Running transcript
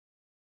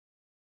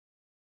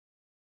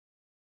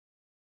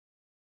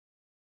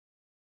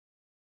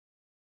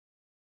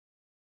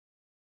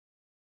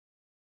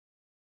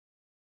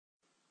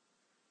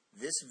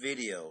This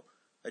video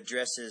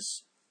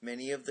addresses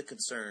many of the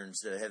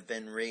concerns that have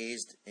been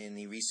raised in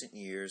the recent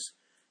years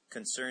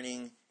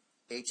concerning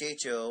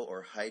HHO,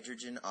 or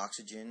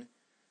hydrogen-oxygen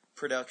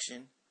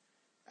production,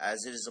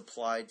 as it is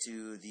applied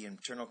to the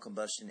internal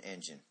combustion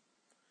engine.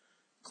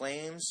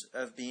 Claims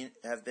have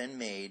been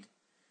made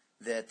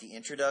that the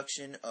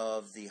introduction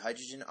of the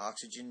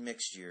hydrogen-oxygen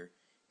mixture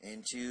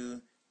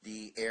into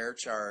the air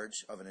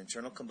charge of an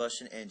internal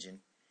combustion engine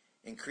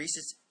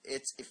increases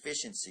its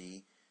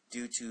efficiency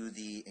due to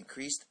the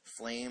increased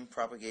flame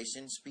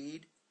propagation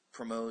speed,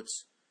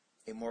 promotes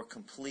a more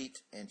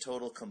complete and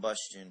total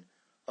combustion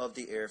of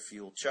the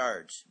air-fuel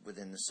charge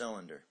within the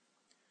cylinder.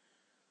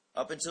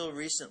 Up until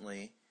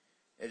recently,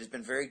 it has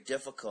been very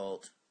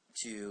difficult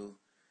to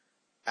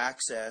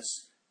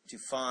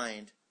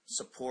find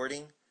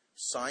supporting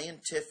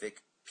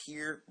scientific,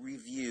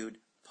 peer-reviewed,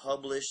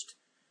 published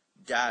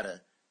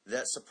data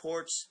that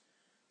supports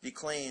the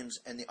claims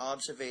and the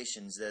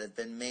observations that have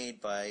been made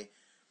by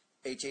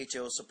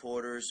HHO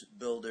supporters,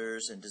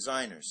 builders, and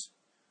designers.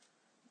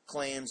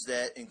 Claims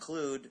that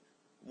include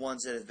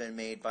ones that have been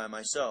made by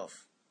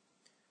myself.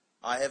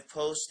 I have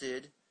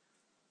posted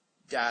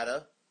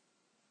data,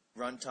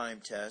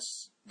 runtime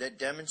tests, that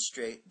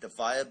demonstrate the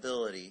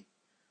viability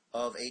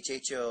of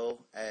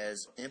HHO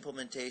as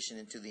implementation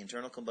into the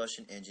internal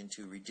combustion engine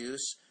to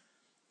reduce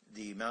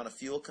the amount of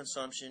fuel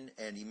consumption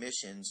and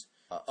emissions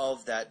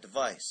of that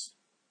device.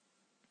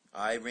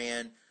 I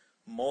ran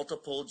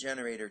multiple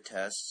generator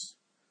tests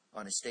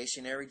on a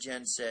stationary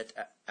genset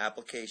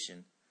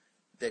application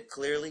that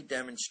clearly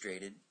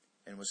demonstrated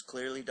and was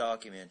clearly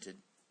documented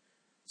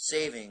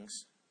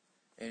savings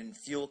in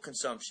fuel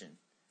consumption.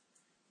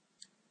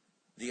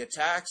 The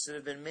attacks that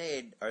have been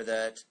made are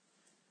that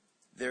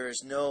there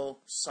is no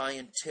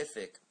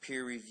scientific,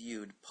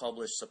 peer-reviewed,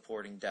 published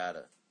supporting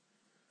data.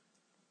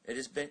 It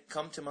has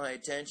come to my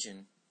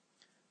attention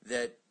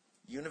that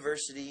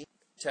university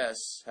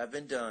tests have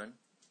been done,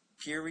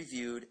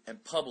 peer-reviewed,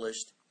 and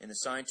published in the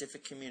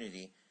scientific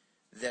community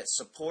that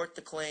support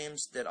the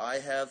claims that I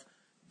have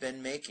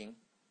been making,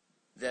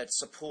 that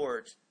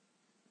support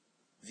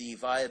the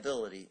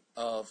viability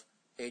of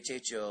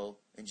HHO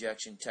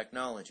injection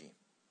technology.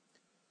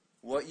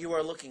 What you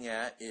are looking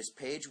at is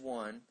page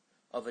 1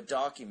 of a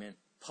document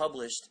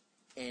published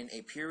in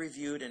a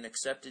peer-reviewed and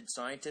accepted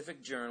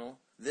scientific journal.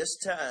 This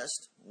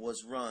test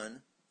was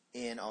run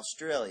in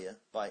Australia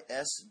by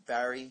S.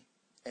 Barry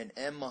and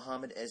M.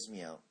 Mohammed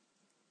Esmail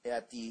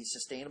at the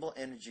Sustainable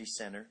Energy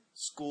Center,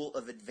 School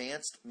of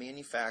Advanced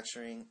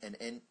Manufacturing and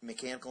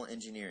Mechanical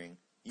Engineering,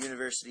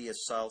 University of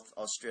South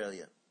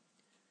Australia.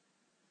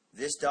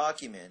 This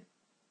document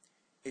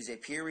is a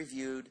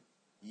peer-reviewed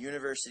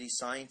university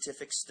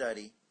scientific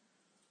study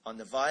on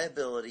the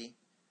viability,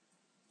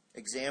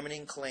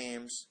 examining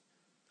claims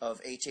of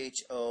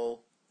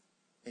HHO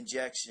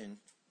injection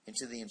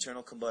into the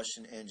internal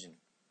combustion engine.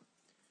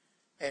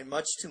 And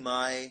much to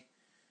my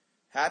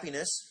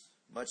happiness,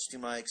 much to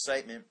my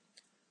excitement,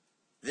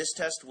 this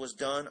test was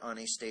done on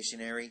a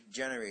stationary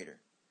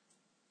generator,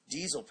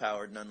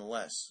 diesel-powered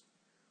nonetheless,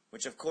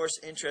 which of course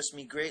interests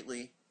me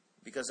greatly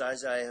because,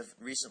 as I have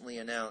recently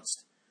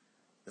announced,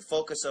 the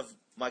focus of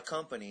my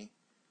company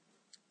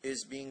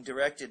is being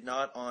directed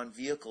not on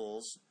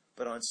vehicles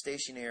but on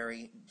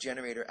stationary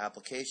generator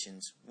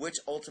applications, which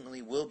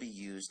ultimately will be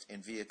used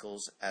in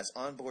vehicles as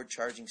onboard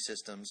charging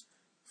systems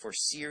for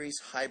series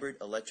hybrid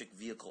electric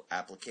vehicle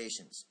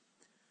applications.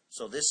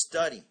 So this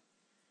study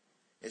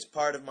is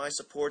part of my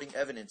supporting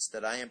evidence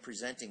that I am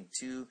presenting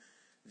to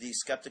the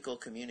skeptical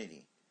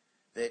community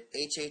that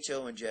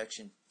HHO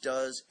injection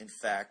does in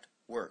fact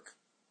work.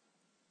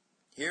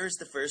 Here is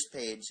the first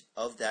page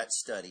of that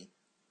study,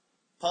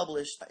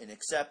 published and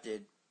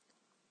accepted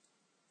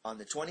on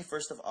the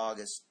 21st of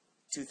August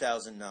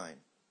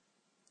 2009.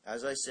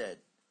 As I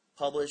said,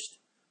 published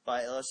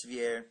by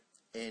Elsevier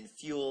in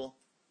Fuel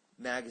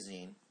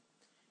magazine,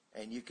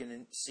 and you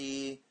can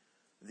see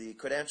the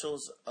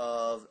credentials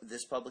of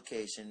this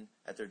publication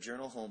at their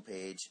journal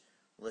homepage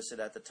listed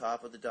at the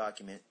top of the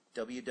document,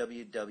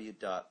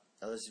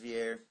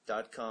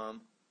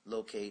 www.elsevier.com,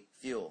 locate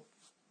fuel.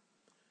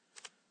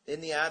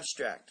 In the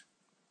abstract,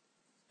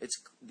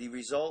 the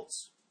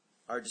results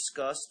are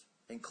discussed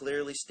and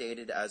clearly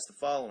stated as the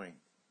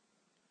following.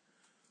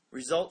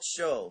 Results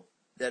show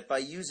that by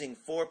using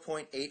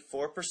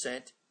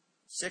 4.84%,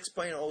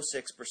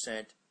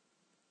 6.06%,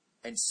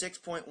 and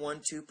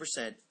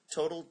 6.12%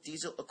 total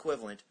diesel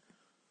equivalent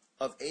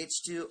of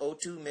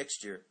H2O2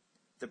 mixture,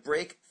 the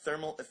brake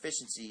thermal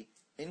efficiency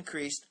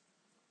increased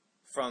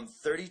from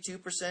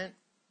 32%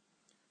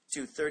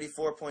 to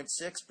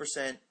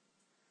 34.6%,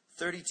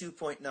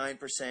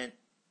 32.9%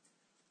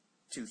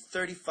 to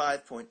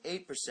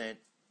 35.8%,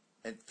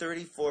 and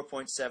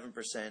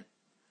 34.7%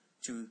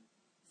 to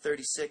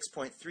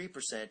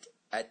 36.3%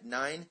 at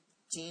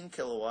 19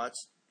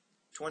 kilowatts,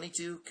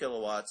 22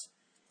 kilowatts,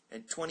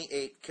 and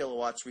 28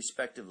 kilowatts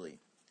respectively.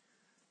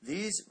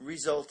 These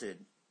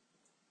resulted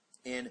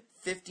in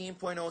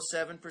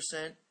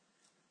 15.07%,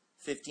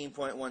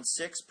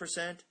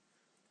 15.16%,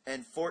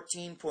 and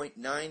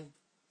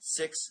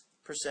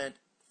 14.96%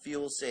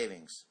 fuel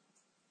savings.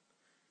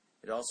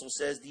 It also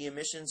says the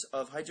emissions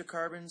of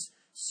hydrocarbons,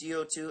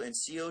 CO2, and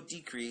CO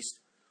decreased,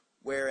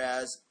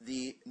 whereas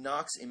the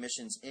NOx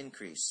emissions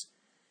increase.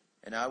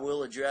 And I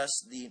will address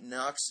the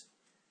NOx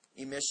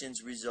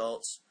emissions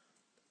results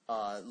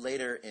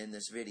later in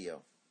this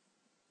video.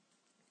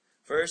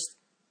 First,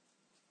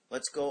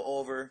 let's go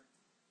over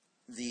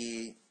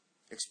the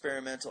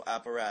experimental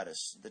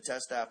apparatus, the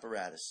test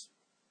apparatus.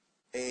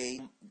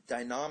 A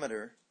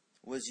dynamometer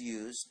was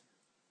used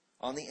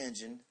on the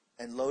engine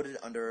and loaded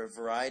under a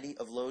variety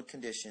of load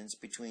conditions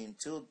between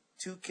 2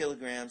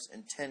 kilograms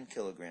and 10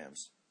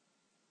 kilograms.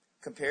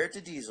 Compared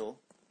to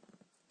diesel,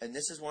 and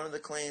this is one of the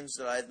claims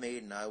that I've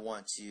made and I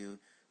want to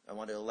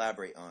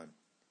elaborate on.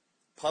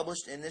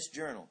 Published in this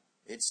journal,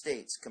 it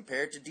states,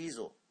 compared to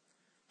diesel,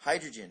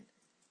 hydrogen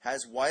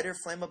has wider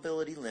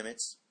flammability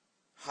limits,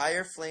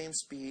 higher flame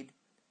speed,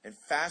 and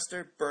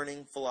faster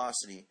burning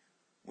velocity,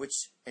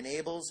 which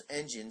enables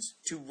engines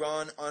to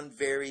run on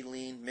very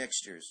lean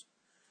mixtures.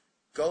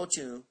 Go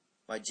to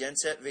my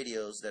genset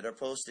videos that are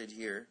posted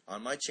here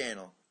on my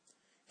channel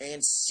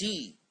and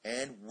see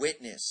and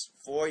witness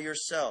for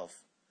yourself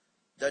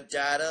the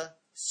data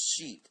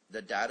sheet,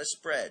 the data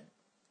spread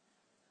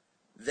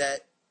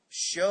that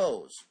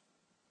shows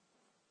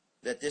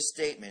that this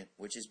statement,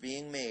 which is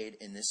being made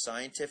in this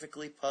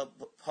scientifically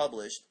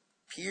published,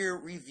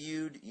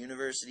 peer-reviewed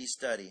university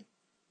study,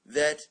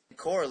 that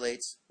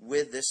correlates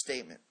with this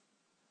statement.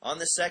 On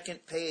the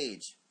second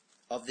page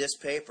of this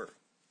paper,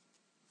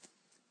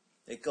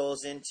 it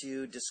goes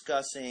into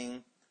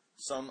discussing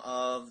some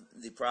of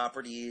the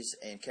properties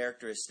and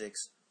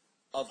characteristics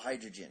of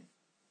hydrogen.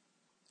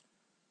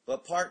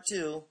 But part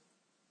 2,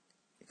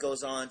 it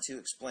goes on to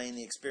explain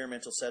the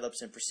experimental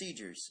setups and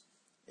procedures.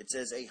 It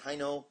says a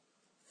HHO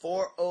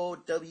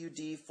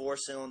 40WD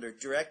 4-cylinder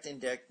direct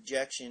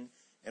injection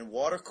and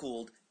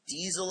water-cooled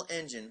diesel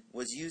engine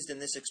was used in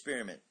this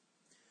experiment.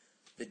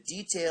 The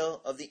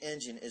detail of the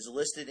engine is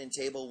listed in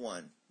Table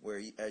 1,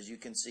 where, as you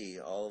can see,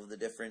 all of the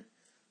different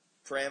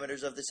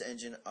parameters of this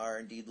engine are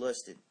indeed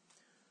listed.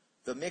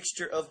 The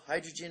mixture of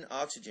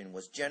hydrogen-oxygen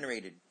was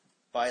generated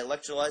by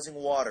electrolyzing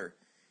water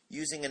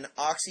using an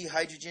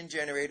oxy-hydrogen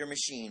generator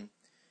machine,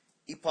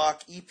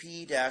 Epoch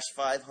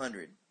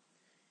EP-500.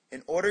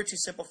 In order to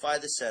simplify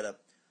the setup,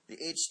 the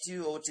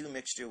H2O2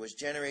 mixture was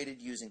generated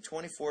using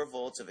 24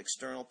 volts of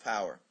external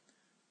power.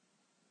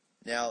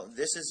 Now,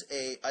 this is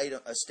a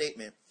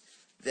statement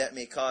that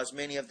may cause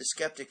many of the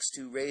skeptics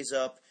to raise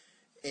up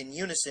in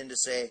unison to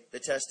say the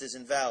test is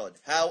invalid.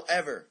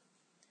 However,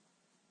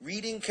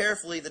 reading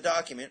carefully the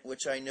document,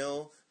 which I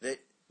know that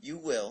you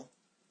will,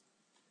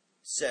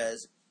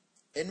 says,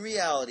 in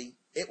reality,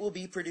 it will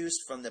be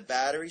produced from the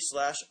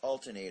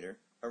battery/alternator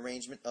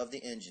arrangement of the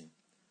engine.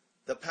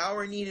 The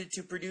power needed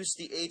to produce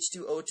the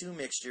H2O2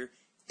 mixture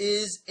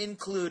is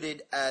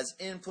included as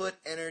input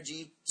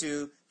energy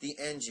to the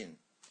engine.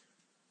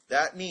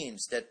 That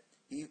means that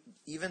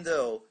even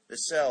though the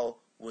cell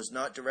was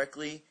not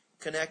directly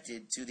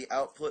connected to the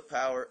output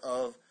power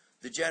of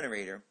the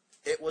generator,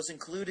 it was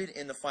included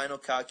in the final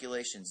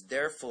calculations.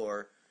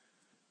 Therefore,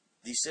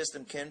 the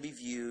system can be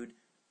viewed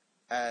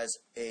as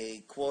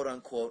a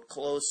quote-unquote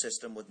closed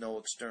system with no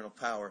external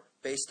power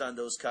based on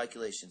those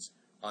calculations.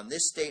 On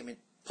this statement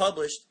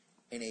published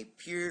in a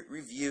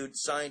peer-reviewed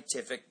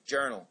scientific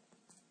journal,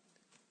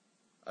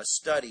 a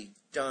study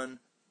done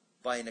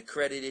by an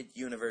accredited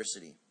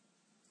university.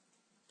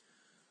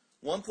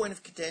 One point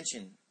of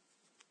contention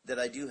that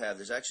I do have,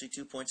 there's actually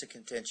 2 points of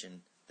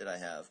contention that I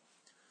have.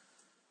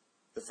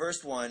 The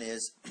first one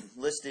is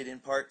listed in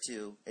Part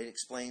 2. It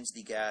explains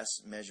the gas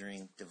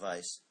measuring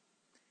device.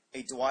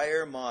 A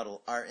Dwyer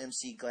model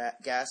RMC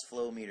gas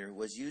flow meter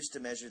was used to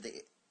measure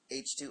the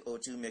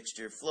H2O2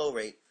 mixture flow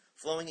rate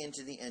flowing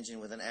into the engine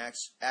with an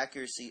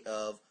accuracy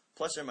of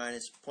plus or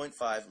minus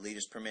 0.5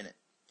 liters per minute.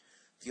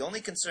 The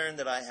only concern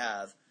that I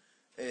have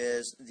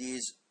is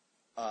these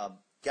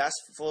gas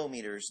flow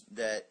meters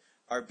that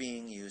are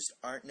being used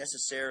aren't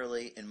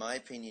necessarily, in my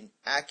opinion,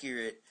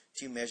 accurate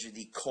to measure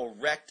the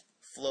correct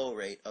flow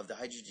rate of the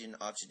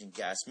hydrogen-oxygen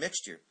gas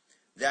mixture.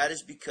 That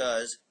is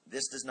because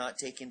this does not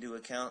take into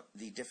account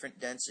the different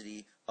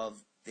density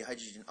of the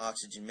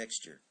hydrogen-oxygen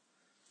mixture.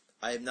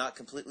 I am not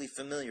completely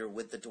familiar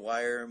with the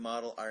Dwyer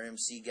model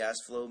RMC gas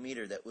flow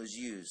meter that was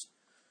used.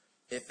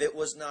 If it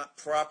was not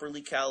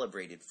properly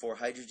calibrated for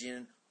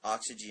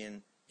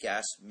hydrogen-oxygen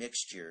gas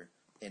mixture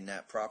in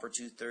that proper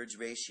 2/3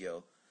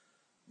 ratio,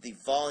 the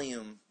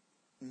volume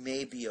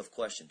may be of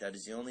question. That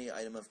is the only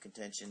item of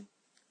contention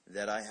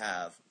that I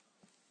have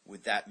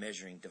with that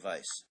measuring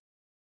device.